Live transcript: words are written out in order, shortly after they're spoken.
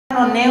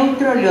tono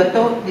neutro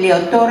le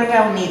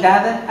otorga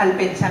unidad al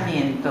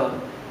pensamiento.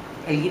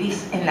 El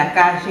gris en la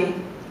calle,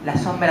 la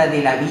sombra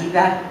de la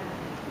vida,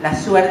 la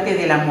suerte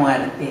de la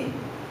muerte.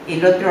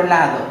 El otro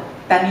lado,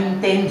 tan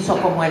intenso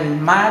como el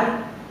mar,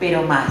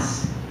 pero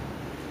más.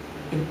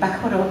 El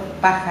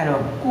pájaro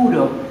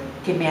oscuro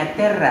que me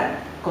aterra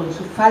con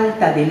su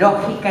falta de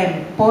lógica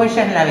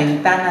empolla en la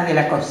ventana de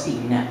la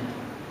cocina.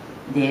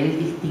 De él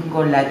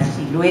distingo la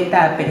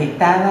silueta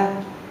apretada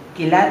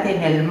que late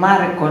en el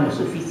marco lo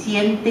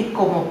suficiente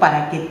como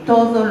para que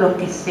todo lo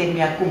que se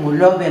me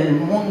acumuló del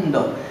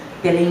mundo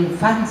de la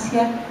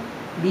infancia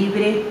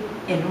vibre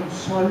en un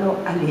solo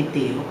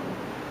aleteo.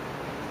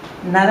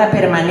 Nada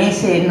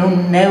permanece en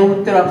un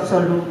neutro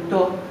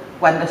absoluto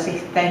cuando se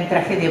está en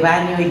traje de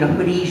baño y los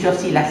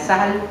brillos y la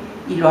sal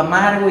y lo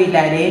amargo y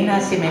la arena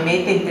se me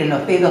mete entre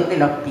los dedos de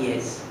los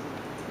pies.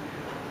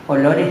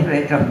 Olores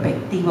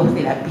retrospectivos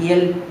de la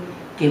piel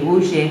que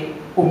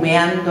bulle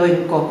humeando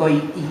en coco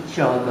y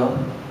yodo.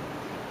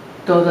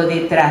 Todo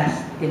detrás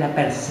de la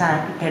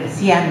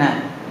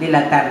persiana del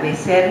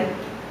atardecer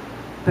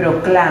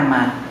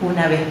proclama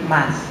una vez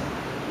más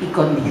y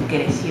con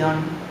discreción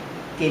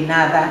que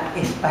nada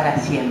es para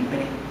siempre.